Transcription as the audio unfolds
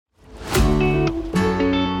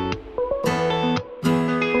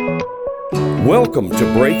Welcome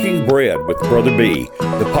to Breaking Bread with Brother B,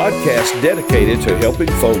 the podcast dedicated to helping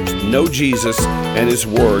folks know Jesus and His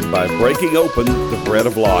Word by breaking open the bread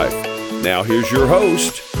of life. Now here's your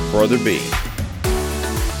host, Brother B.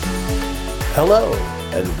 Hello,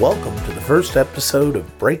 and welcome to the first episode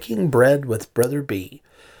of Breaking Bread with Brother B.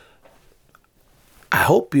 I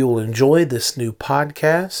hope you will enjoy this new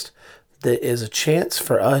podcast that is a chance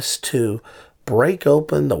for us to break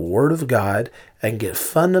open the Word of God and get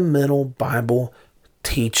fundamental Bible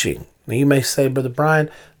teaching. Now you may say, Brother Brian,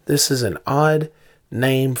 this is an odd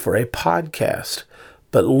name for a podcast.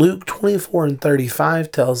 But Luke 24 and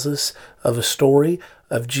 35 tells us of a story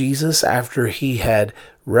of Jesus after He had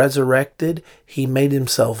resurrected. He made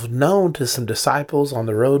Himself known to some disciples on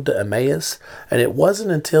the road to Emmaus. And it wasn't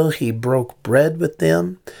until He broke bread with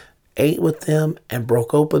them, ate with them, and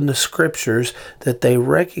broke open the scriptures that they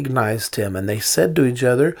recognized Him. And they said to each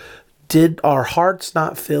other, "Did our hearts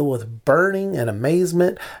not fill with burning and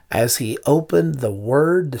amazement as He opened the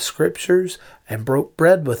Word, the Scriptures, and broke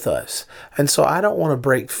bread with us?" And so I don't want to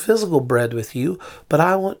break physical bread with you, but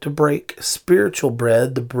I want to break spiritual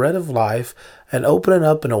bread, the bread of life, and open it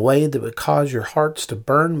up in a way that would cause your hearts to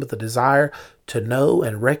burn with a desire to know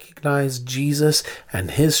and recognize Jesus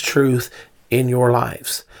and His truth in your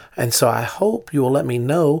lives. And so I hope you will let me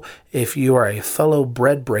know if you are a fellow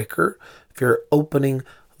bread breaker, if you're opening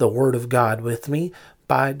the Word of God with me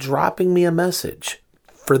by dropping me a message.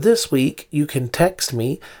 For this week, you can text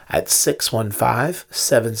me at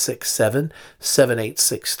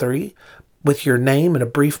 615-767-7863 with your name and a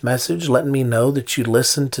brief message letting me know that you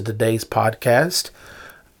listened to today's podcast.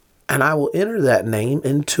 And I will enter that name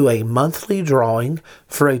into a monthly drawing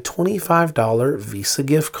for a $25 Visa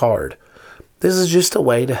gift card. This is just a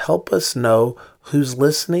way to help us know who's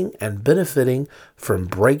listening and benefiting from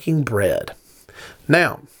breaking bread.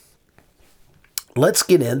 Now, let's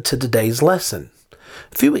get into today's lesson.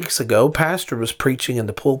 A few weeks ago, Pastor was preaching in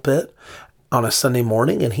the pulpit on a Sunday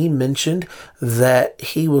morning, and he mentioned that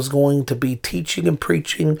he was going to be teaching and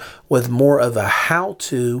preaching with more of a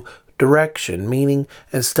how-to direction, meaning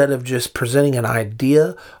instead of just presenting an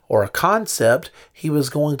idea or a concept, he was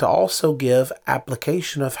going to also give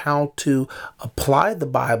application of how to apply the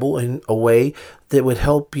Bible in a way that would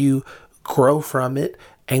help you grow from it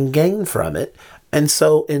and gain from it. And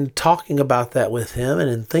so in talking about that with him and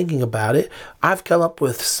in thinking about it, I've come up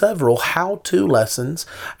with several how-to lessons,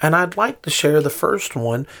 and I'd like to share the first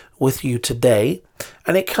one with you today.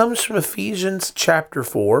 And it comes from Ephesians chapter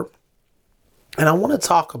 4. And I want to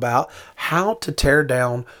talk about how to tear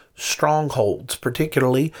down strongholds,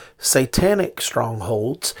 particularly satanic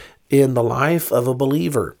strongholds in the life of a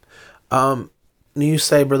believer. You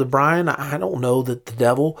say, Brother Brian, I don't know that the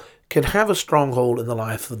devil can have a stronghold in the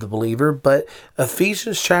life of the believer, but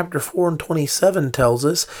Ephesians chapter 4 and 27 tells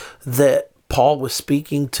us that Paul was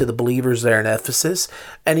speaking to the believers there in Ephesus,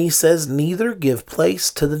 and he says, "Neither give place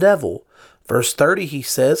to the devil." Verse 30, he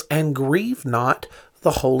says, "And grieve not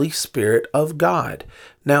the Holy Spirit of God."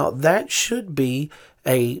 Now, that should be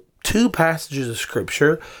two passages of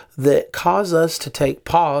Scripture that cause us to take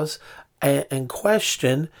pause and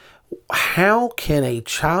question, how can a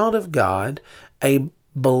child of God, a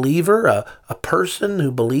believer, a person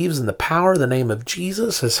who believes in the power of the name of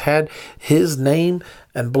Jesus, has had His name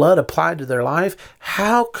and blood applied to their life,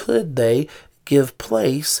 how could they give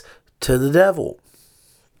place to the devil?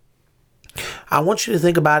 I want you to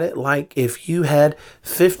think about it like if you had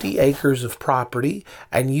 50 acres of property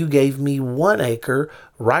and you gave me 1 acre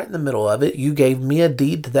right in the middle of it. You gave me a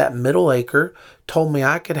deed to that middle acre, told me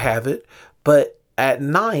I could have it, but at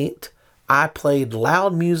night I played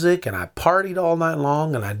loud music and I partied all night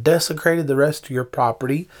long and I desecrated the rest of your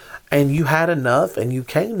property, and you had enough and you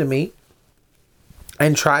came to me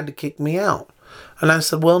and tried to kick me out. And I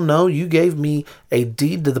said, well, no, you gave me a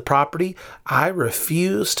deed to the property. I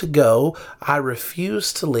refuse to go. I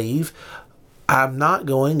refuse to leave. I'm not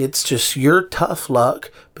going. It's just your tough luck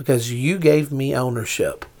because you gave me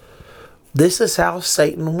ownership. This is how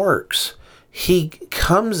Satan works. He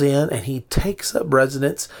comes in and he takes up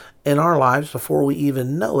residence in our lives before we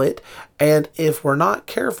even know it. And if we're not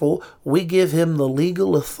careful, we give him the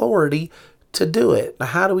legal authority to do it. Now,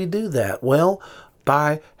 how do we do that? Well,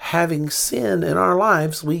 by having sin in our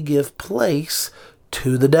lives, we give place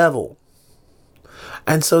to the devil.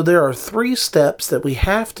 And so there are 3 steps that we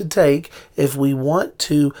have to take if we want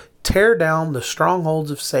to tear down the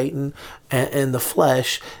strongholds of Satan and the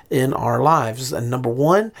flesh in our lives. And number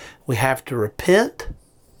 1, we have to repent.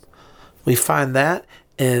 We find that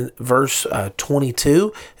in verse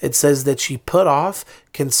 22, it says that ye put off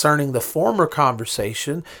concerning the former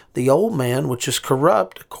conversation the old man which is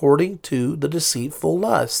corrupt according to the deceitful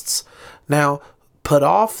lusts. Now, put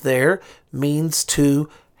off there means to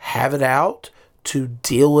have it out, to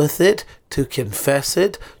deal with it, to confess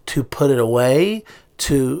it, to put it away,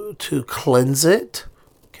 to cleanse it.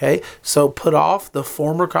 Okay, so put off the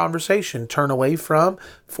former conversation, turn away from,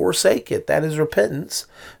 forsake it. That is repentance.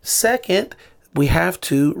 Second, we have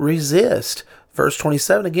to resist. Verse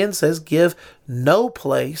 27 again says, give no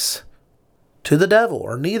place to the devil,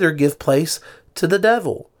 or neither give place to the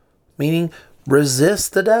devil, meaning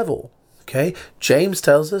resist the devil. Okay, James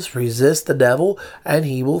tells us, resist the devil and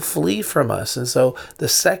he will flee from us. And so the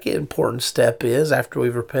second important step is, after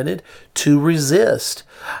we've repented, to resist.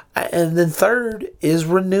 And then third is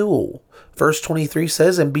renewal. Verse 23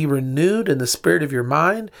 says, and be renewed in the spirit of your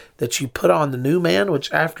mind, that you put on the new man, which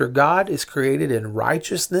after God is created in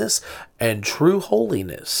righteousness and true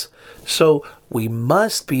holiness. So we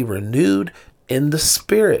must be renewed in the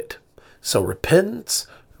spirit. So repentance,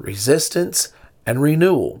 resistance, and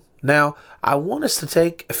renewal. Now, I want us to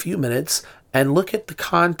take a few minutes and look at the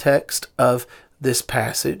context of this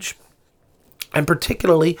passage, and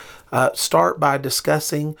particularly start by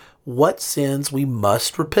discussing what sins we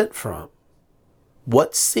must repent from.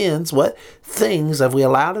 What sins, what things have we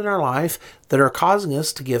allowed in our life that are causing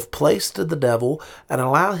us to give place to the devil and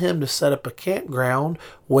allow him to set up a campground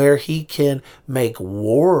where he can make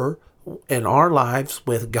war in our lives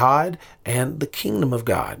with God and the kingdom of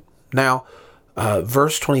God? Now,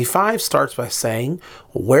 verse 25 starts by saying,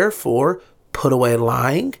 wherefore put away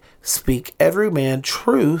lying, speak every man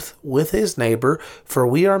truth with his neighbor, for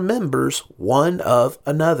we are members one of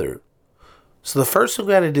another. So the first thing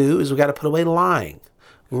we got to do is we got to put away lying.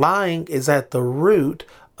 Lying is at the root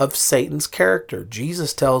of Satan's character.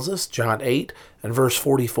 Jesus tells us, John 8 and verse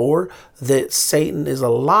 44, that Satan is a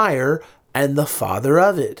liar and the father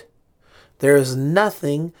of it. There is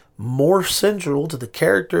nothing more central to the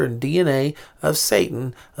character and DNA of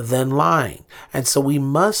Satan than lying. And so we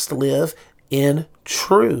must live in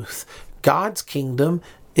truth. God's kingdom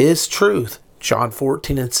is truth. John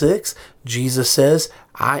 14 and 6, Jesus says,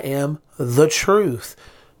 I am the truth.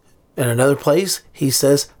 In another place, he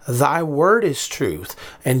says, thy word is truth.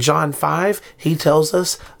 And John 5, he tells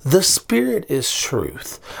us, the Spirit is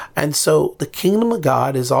truth. And so the kingdom of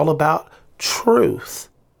God is all about truth.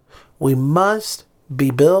 We must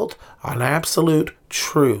be built on absolute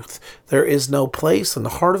truth. There is no place in the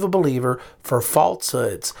heart of a believer for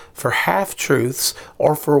falsehoods, for half-truths,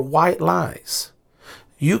 or for white lies.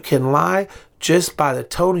 You can lie just by the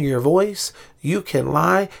tone of your voice. You can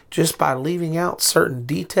lie just by leaving out certain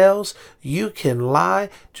details. You can lie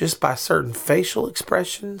just by certain facial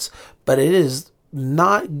expressions. But it is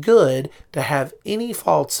not good to have any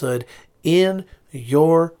falsehood in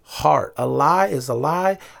your heart. A lie is a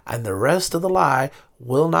lie, and the rest of the lie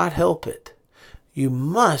will not help it. You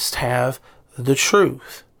must have the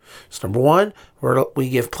truth. So number one, we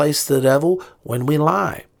give place to the devil when we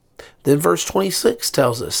lie. Then verse 26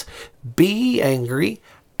 tells us, be ye angry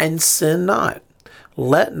and sin not.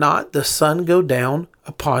 Let not the sun go down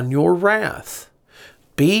upon your wrath.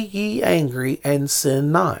 Be ye angry and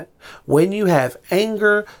sin not. When you have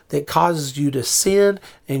anger that causes you to sin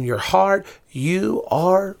in your heart, you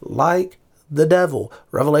are like the devil.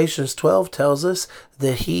 Revelations 12 tells us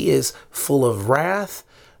that he is full of wrath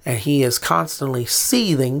and he is constantly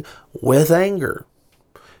seething with anger.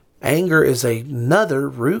 Anger is another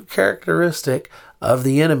root characteristic of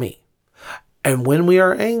the enemy. And when we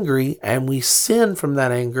are angry and we sin from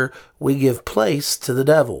that anger, we give place to the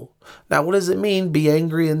devil. Now, what does it mean, be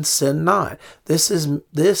angry and sin not?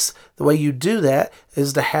 The way you do that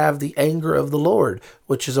is to have the anger of the Lord,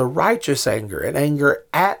 which is a righteous anger, an anger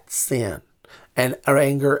at sin, and an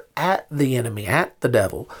anger at the enemy, at the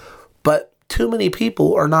devil. But too many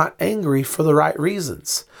people are not angry for the right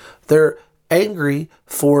reasons. They're angry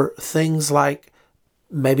for things like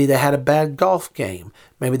maybe they had a bad golf game.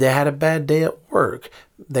 Maybe they had a bad day at work.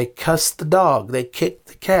 They cussed the dog. They kicked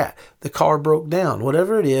the cat. The car broke down.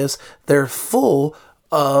 Whatever it is, they're full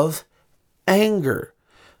of anger.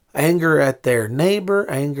 Anger at their neighbor,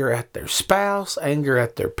 anger at their spouse, anger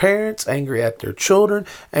at their parents, angry at their children,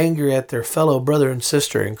 angry at their fellow brother and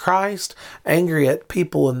sister in Christ, angry at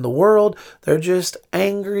people in the world. They're just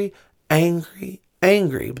angry, angry,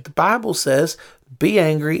 angry. But the Bible says, be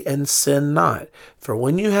angry and sin not. For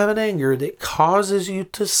when you have an anger that causes you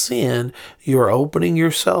to sin, you are opening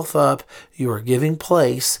yourself up. You are giving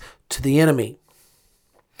place to the enemy.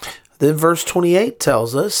 Then verse 28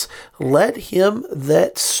 tells us, let him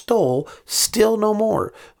that stole steal no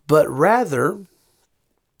more, but rather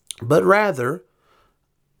but rather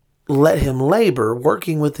let him labor,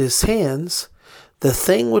 working with his hands, the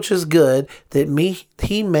thing which is good, that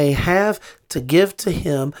he may have to give to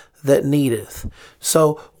him that needeth.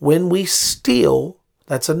 So when we steal,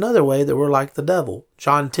 that's another way that we're like the devil.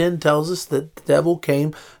 John 10 tells us that the devil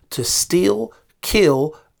came to steal,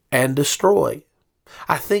 kill, and destroy.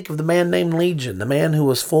 I think of the man named Legion, the man who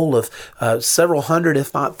was full of several hundred,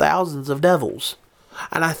 if not thousands, of devils.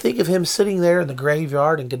 And I think of him sitting there in the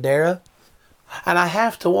graveyard in Gadara. And I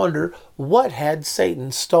have to wonder, what had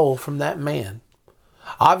Satan stole from that man?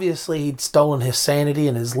 Obviously, he'd stolen his sanity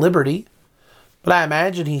and his liberty. But I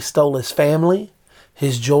imagine he stole his family,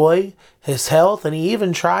 his joy, his health, and he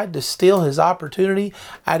even tried to steal his opportunity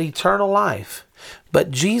at eternal life. But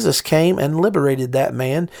Jesus came and liberated that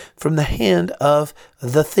man from the hand of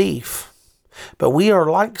the thief. But we are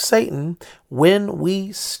like Satan when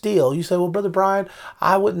we steal. You say, well, Brother Brian,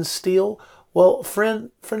 I wouldn't steal. Well,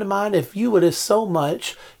 friend of mine, if you would as so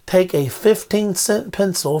much take a 15-cent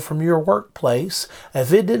pencil from your workplace,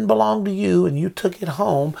 if it didn't belong to you and you took it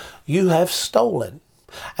home, you have stolen.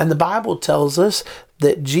 And the Bible tells us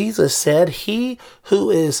that Jesus said, he who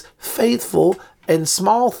is faithful in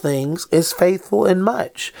small things is faithful in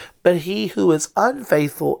much, but he who is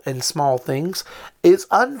unfaithful in small things is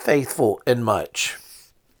unfaithful in much.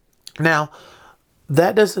 Now,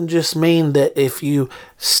 that doesn't just mean that if you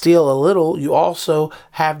steal a little, you also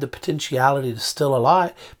have the potentiality to steal a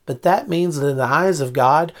lot, but that means that in the eyes of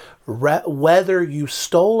God, whether you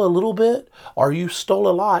stole a little bit or you stole a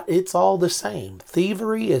lot, it's all the same.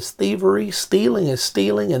 Thievery is thievery, stealing is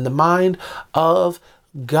stealing in the mind of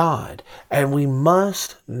God, and we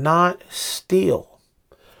must not steal.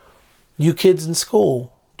 You kids in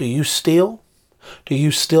school, do you steal? Do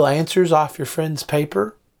you steal answers off your friend's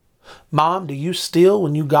paper? Mom, do you steal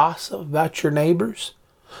when you gossip about your neighbors?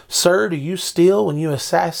 Sir, do you steal when you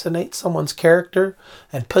assassinate someone's character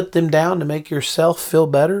and put them down to make yourself feel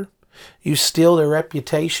better? You steal their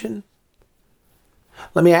reputation?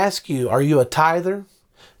 Let me ask you, are you a tither?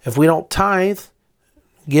 If we don't tithe,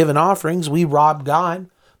 give in offerings, we rob God.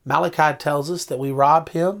 Malachi tells us that we rob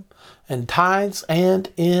him in tithes and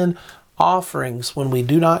in offerings when we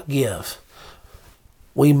do not give.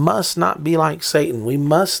 We must not be like Satan. We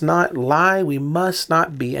must not lie. We must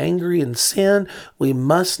not be angry and sin. We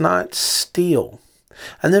must not steal.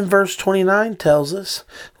 And then verse 29 tells us,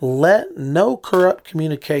 let no corrupt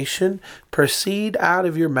communication proceed out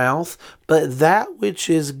of your mouth, but that which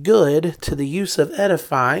is good to the use of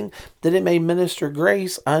edifying, that it may minister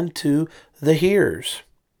grace unto the hearers.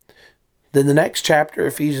 Then the next chapter,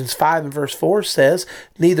 Ephesians 5 and verse 4 says,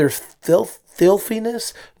 neither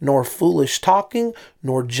filthiness, nor foolish talking,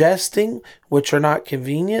 nor jesting, which are not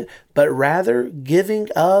convenient, but rather giving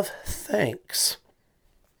of thanks.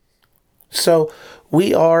 So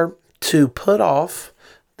we are to put off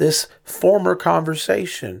this former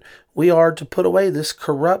conversation. We are to put away this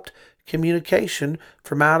corrupt communication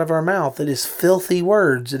from out of our mouth. It is filthy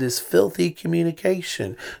words. It is filthy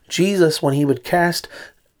communication. Jesus, when he would cast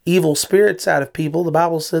evil spirits out of people, the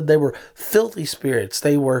Bible said they were filthy spirits.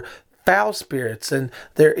 They were foul spirits, and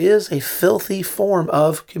there is a filthy form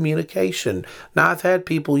of communication. Now, I've had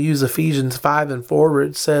people use Ephesians 5 and 4 where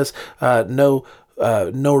it says no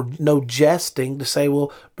jesting, to say,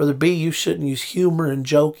 well, Brother B, you shouldn't use humor and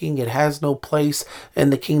joking. It has no place in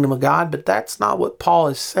the kingdom of God. But that's not what Paul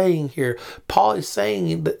is saying here. Paul is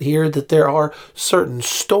saying here that there are certain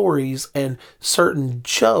stories and certain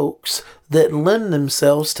jokes that lend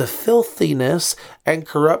themselves to filthiness and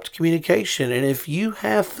corrupt communication. And if you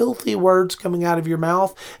have filthy words coming out of your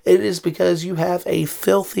mouth, it is because you have a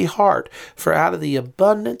filthy heart. For out of the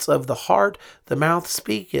abundance of the heart, the mouth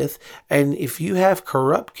speaketh. And if you have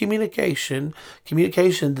corrupt communication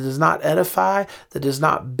that does not edify, that does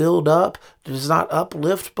not build up, that does not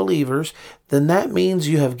uplift believers, then that means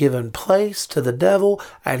you have given place to the devil,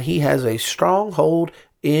 and he has a stronghold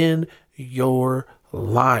in your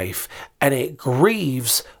life, and it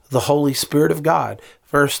grieves the Holy Spirit of God.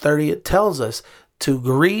 Verse 30, it tells us to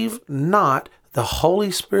grieve not the Holy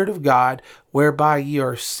Spirit of God, whereby ye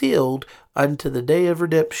are sealed unto the day of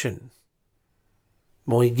redemption.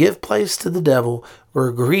 When we give place to the devil,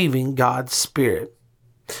 we're grieving God's Spirit.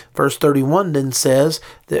 Verse 31 then says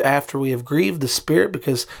that after we have grieved the Spirit,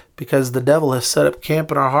 because the devil has set up camp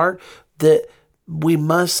in our heart, that we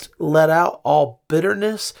must let out all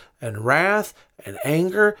bitterness and wrath and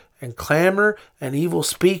anger and clamor and evil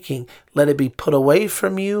speaking. Let it be put away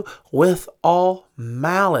from you with all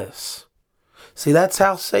malice. See, that's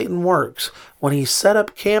how Satan works. When he set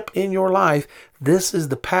up camp in your life, this is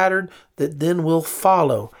the pattern that then will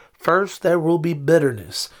follow. First, there will be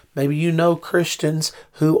bitterness. Maybe you know Christians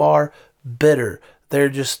who are bitter. They're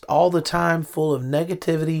just all the time full of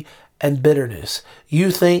negativity and bitterness. You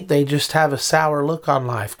think they just have a sour look on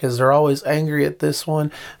life because they're always angry at this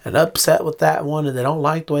one and upset with that one, and they don't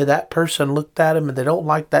like the way that person looked at them, and they don't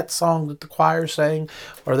like that song that the choir sang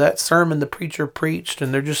or that sermon the preacher preached,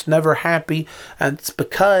 and they're just never happy. And it's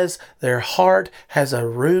because their heart has a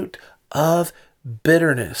root of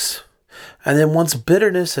bitterness. And then once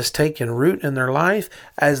bitterness has taken root in their life,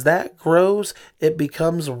 as that grows, it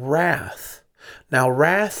becomes wrath. Now,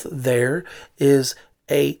 wrath there is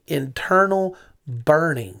a internal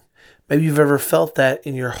burning. Maybe you've ever felt that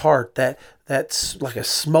in your heart, that's like a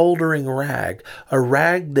smoldering rag, a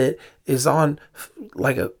rag that is on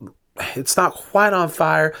it's not quite on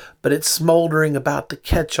fire, but it's smoldering, about to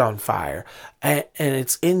catch on fire. And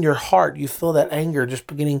it's in your heart. You feel that anger just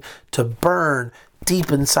beginning to burn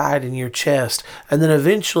deep inside in your chest. And then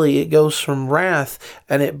eventually it goes from wrath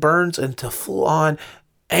and it burns into full-on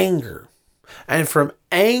anger. And from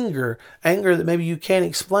anger that maybe you can't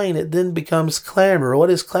explain, it then becomes clamor. What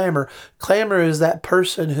is clamor? Clamor is that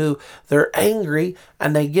person who they're angry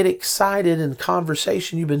and they get excited in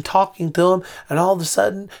conversation. You've been talking to them, and all of a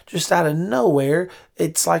sudden, just out of nowhere,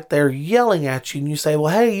 it's like they're yelling at you. And you say,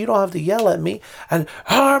 well, hey, you don't have to yell at me. And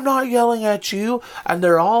I'm not yelling at you. And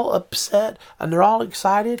they're all upset and they're all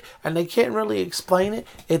excited and they can't really explain it.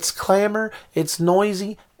 It's clamor. It's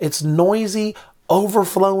noisy,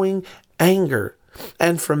 overflowing anger.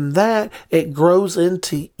 And from that, it grows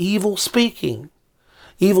into evil speaking.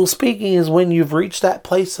 Evil speaking is when you've reached that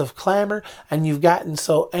place of clamor and you've gotten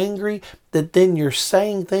so angry that then you're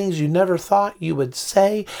saying things you never thought you would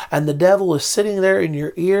say, and the devil is sitting there in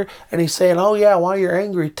your ear and he's saying, oh yeah, while you're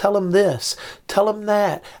angry, tell him this, tell him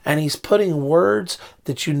that. And he's putting words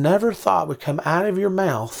that you never thought would come out of your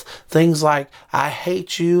mouth. Things like, I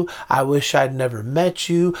hate you. I wish I'd never met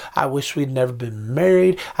you. I wish we'd never been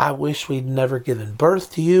married. I wish we'd never given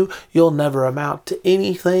birth to you. You'll never amount to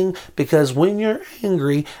anything. Because when you're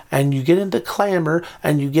angry and you get into clamor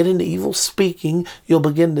and you get into evil speaking, you'll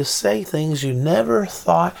begin to say things you never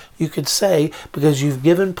thought you could say because you've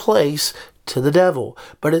given place to the devil.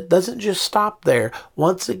 But it doesn't just stop there.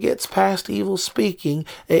 Once it gets past evil speaking,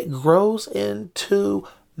 it grows into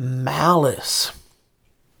malice.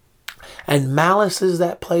 And malice is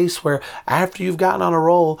that place where after you've gotten on a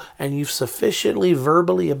roll and you've sufficiently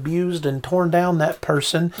verbally abused and torn down that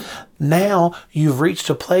person, now you've reached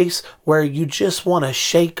a place where you just want to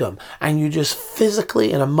shake them and you just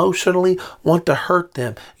physically and emotionally want to hurt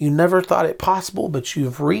them. You never thought it possible, but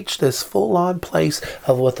you've reached this full-on place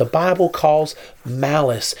of what the Bible calls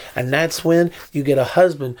malice. And that's when you get a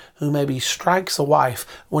husband who maybe strikes a wife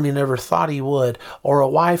when he never thought he would, or a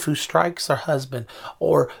wife who strikes her husband,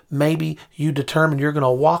 or maybe you determine you're going to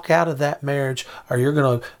walk out of that marriage, or you're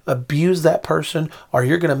going to abuse that person, or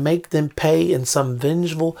you're going to make them pay in some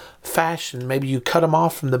vengeful fashion. Maybe you cut them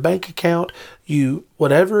off from the bank account.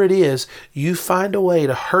 Whatever it is, you find a way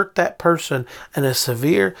to hurt that person in a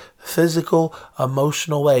severe physical,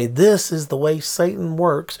 emotional way. This is the way Satan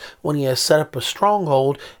works when he has set up a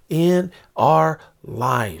stronghold in our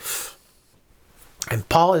life. And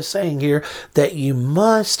Paul is saying here that you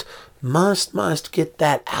must get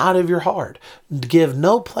that out of your heart. Give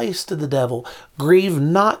no place to the devil. Grieve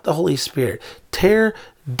not the Holy Spirit. Tear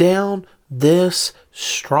down this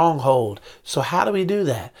stronghold. So how do we do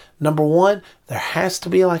that? Number one, there has to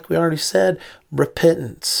be, like we already said,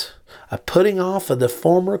 repentance. A putting off of the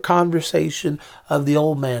former conversation of the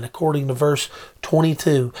old man, according to verse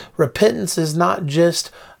 22. Repentance is not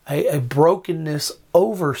just a brokenness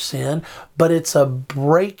over sin, but it's a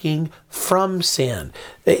breaking from sin.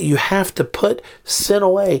 That you have to put sin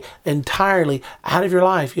away entirely out of your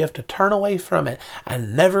life. You have to turn away from it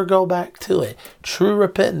and never go back to it. True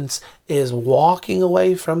repentance is walking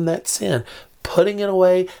away from that sin, putting it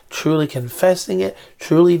away, truly confessing it,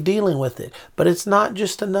 truly dealing with it. But it's not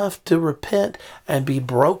just enough to repent and be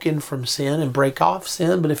broken from sin and break off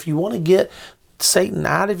sin. But if you want to get Satan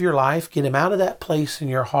out of your life, get him out of that place in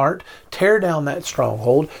your heart, tear down that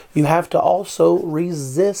stronghold, you have to also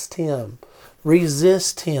resist him.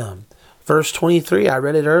 Resist him. Verse 23, I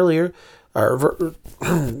read it earlier, verse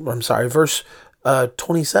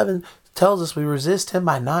 27 tells us we resist him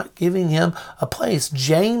by not giving him a place.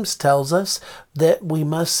 James tells us that we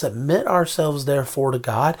must submit ourselves therefore to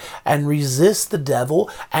God and resist the devil,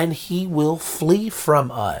 and he will flee from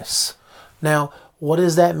us. Now, what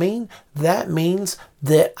does that mean? That means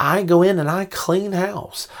that I go in and I clean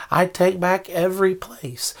house. I take back every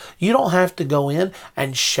place. You don't have to go in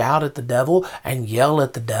and shout at the devil and yell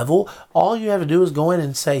at the devil. All you have to do is go in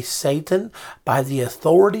and say, Satan, by the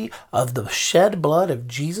authority of the shed blood of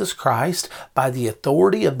Jesus Christ, by the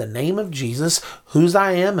authority of the name of Jesus, whose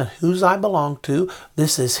I am and whose I belong to,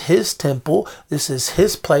 this is his temple. This is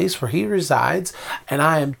his place where he resides. And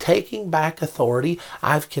I am taking back authority.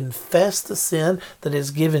 I've confessed the sin that has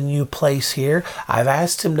given you place here. I've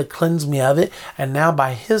asked him to cleanse me of it, and now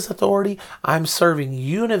by his authority, I'm serving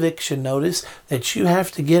you an eviction notice that you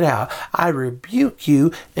have to get out. I rebuke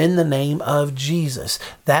you in the name of Jesus.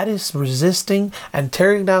 That is resisting and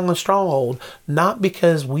tearing down the stronghold, not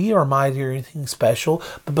because we are mighty or anything special,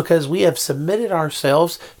 but because we have submitted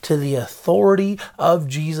ourselves to the authority of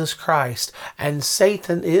Jesus Christ. And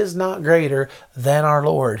Satan is not greater than our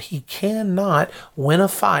Lord. He cannot win a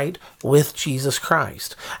fight with Jesus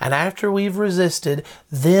Christ. And after we've resisted,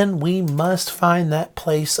 then we must find that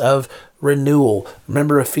place of renewal.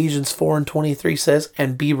 Remember, Ephesians 4:23 says,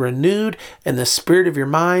 and be renewed in the spirit of your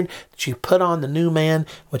mind, that you put on the new man,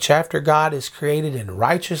 which after God is created in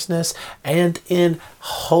righteousness and in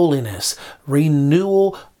holiness.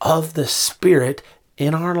 Renewal of the spirit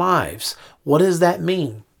in our lives. What does that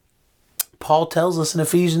mean? Paul tells us in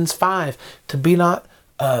Ephesians 5 to be not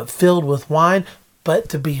filled with wine, but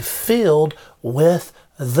to be filled with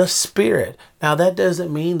the Spirit. Now, that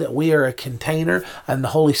doesn't mean that we are a container and the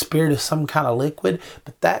Holy Spirit is some kind of liquid,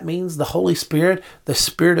 but that means the Holy Spirit, the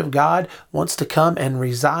Spirit of God, wants to come and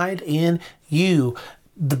reside in you.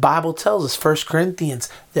 The Bible tells us, 1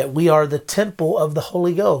 Corinthians, that we are the temple of the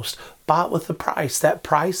Holy Ghost, bought with a price. That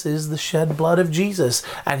price is the shed blood of Jesus,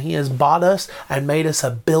 and he has bought us and made us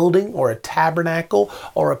a building or a tabernacle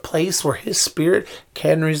or a place where his Spirit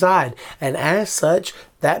can reside. And as such,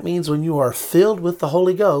 that means when you are filled with the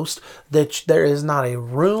Holy Ghost, that there is not a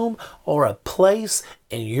room or a place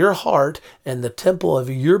in your heart and the temple of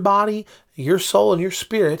your body, your soul, and your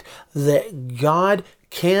spirit that God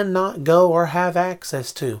cannot go or have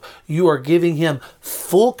access to. You are giving him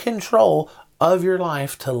full control of your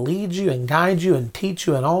life to lead you and guide you and teach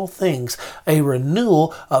you in all things. A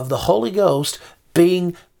renewal of the Holy Ghost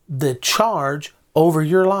being the charge over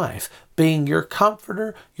your life, being your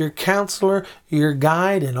comforter, your counselor, your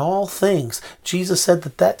guide in all things. Jesus said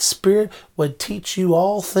that that Spirit would teach you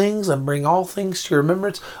all things and bring all things to your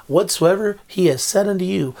remembrance, whatsoever he has said unto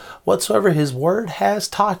you, whatsoever his word has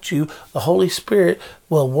taught you, the Holy Spirit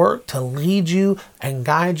will work to lead you and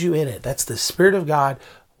guide you in it. That's the Spirit of God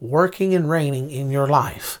working and reigning in your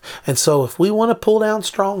life. And so if we want to pull down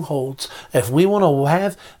strongholds, if we want to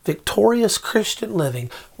have victorious Christian living,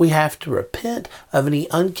 we have to repent of any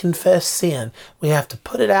unconfessed sin. We have to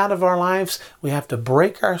put it out of our lives. We have to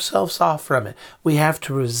break ourselves off from it. We have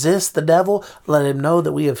to resist the devil, let him know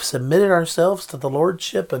that we have submitted ourselves to the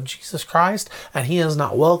Lordship of Jesus Christ and he is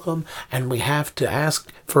not welcome. And we have to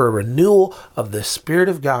ask for a renewal of the Spirit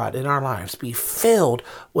of God in our lives. Be filled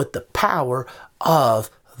with the power of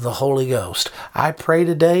the Holy Ghost. I pray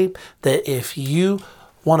today that if you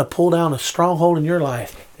want to pull down a stronghold in your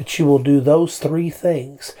life, that you will do those three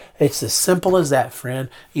things. It's as simple as that, friend.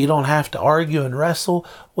 You don't have to argue and wrestle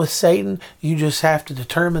with Satan. You just have to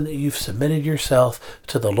determine that you've submitted yourself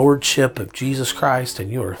to the Lordship of Jesus Christ and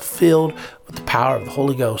you are filled with the power of the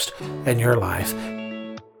Holy Ghost in your life.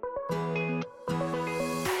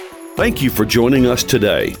 Thank you for joining us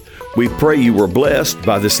today. We pray you were blessed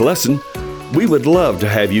by this lesson. We would love to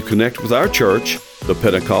have you connect with our church, the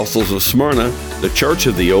Pentecostals of Smyrna, the Church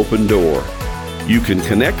of the Open Door. You can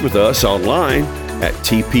connect with us online at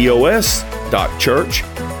tpos.church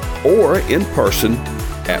or in person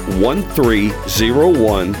at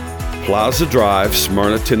 1301 Plaza Drive,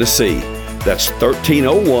 Smyrna, Tennessee. That's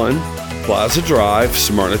 1301 Plaza Drive,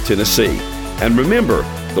 Smyrna, Tennessee. And remember,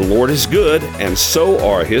 the Lord is good and so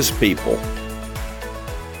are his people.